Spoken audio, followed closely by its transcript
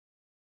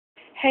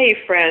Hey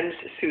friends,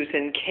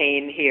 Susan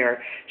Kane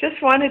here.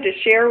 Just wanted to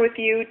share with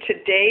you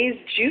today's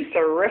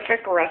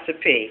juice-erific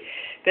recipe.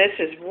 This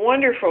is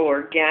wonderful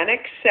organic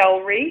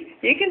celery.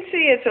 You can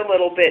see it's a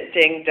little bit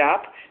dinged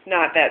up,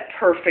 not that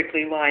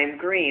perfectly lime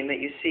green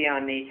that you see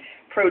on the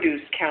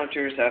produce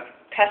counters of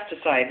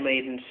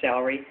pesticide-laden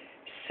celery.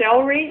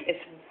 Celery,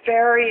 it's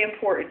very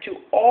important to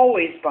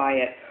always buy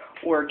it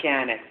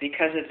organic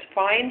because its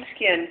fine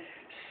skin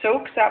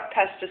soaks up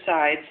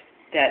pesticides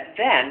that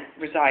then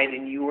reside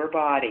in your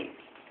body.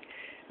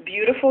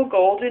 Beautiful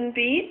golden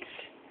beets,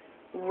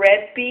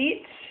 red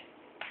beets,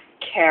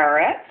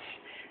 carrots.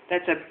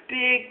 That's a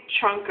big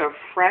chunk of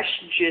fresh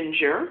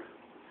ginger.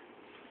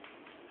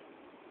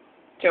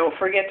 Don't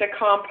forget to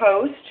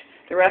compost.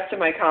 The rest of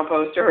my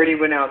compost already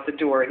went out the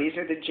door. These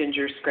are the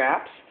ginger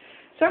scraps.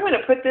 So I'm going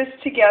to put this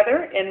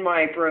together in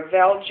my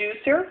Breville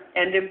juicer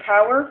and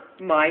empower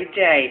my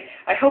day.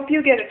 I hope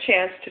you get a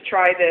chance to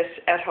try this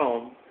at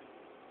home.